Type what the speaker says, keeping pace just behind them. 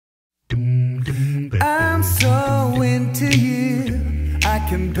I'm so into you, I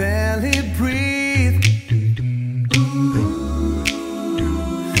can barely breathe.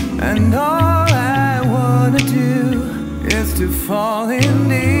 And all I wanna do is to fall in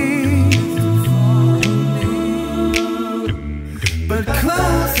these. But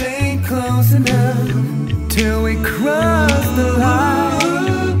close ain't close enough till we cross the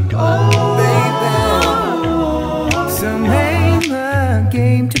line. Oh, baby, so name a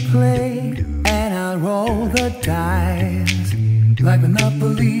game to play, and I'll roll the dice like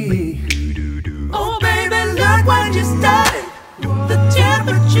Monopoly. Oh baby, look what you started. The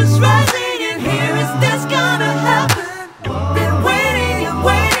temperature's rising, and here is this gonna happen. Been waiting and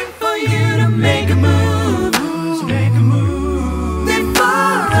waiting for you to make a move.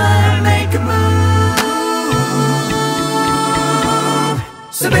 Before I make a move.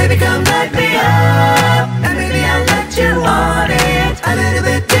 So baby, come let me up, and maybe I'll let you on it. A little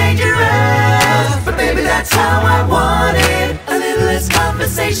bit dangerous, but baby, that's how I want it. A little less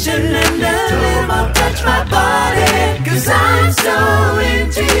conversation and a little more touch my body. Cause I'm so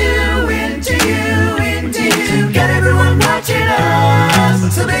into you, into you, into you. Got everyone watching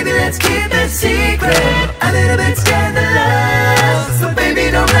us, so baby, let's keep it secret. A little bit scandalous, so baby,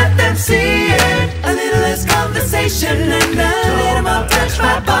 don't let them see it. A little less conversation and a little more touch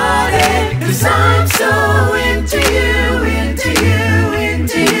my body. Cause I'm so into you, into you,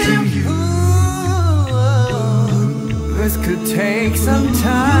 into you. Ooh, this could take some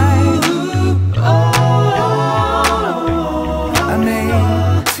time. I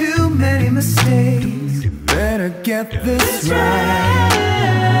made too many mistakes, better get this right.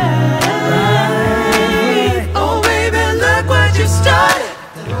 Oh baby, look what you started.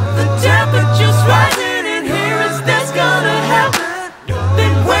 The temperature's rising, and here is this gonna happen.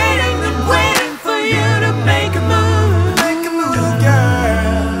 Been waiting for you to make a move. Make a move,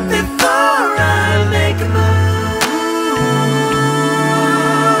 girl. Before I make a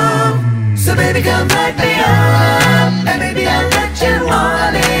move. So baby, come light me up, and maybe I'll let you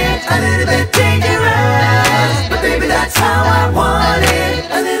on it. A little bit dangerous, but baby, that's how I want it.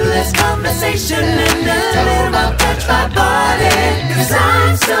 A little less conversation and a little more touch my body. Cause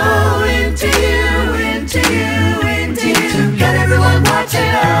I'm so into you, into you, into you. Got everyone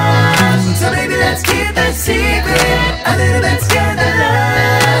watching us, so baby, let's keep it secret. A little bit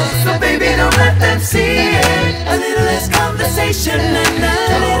scandalous, so baby, don't let them see it. A little less conversation and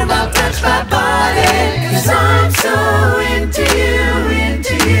a little more touch my body.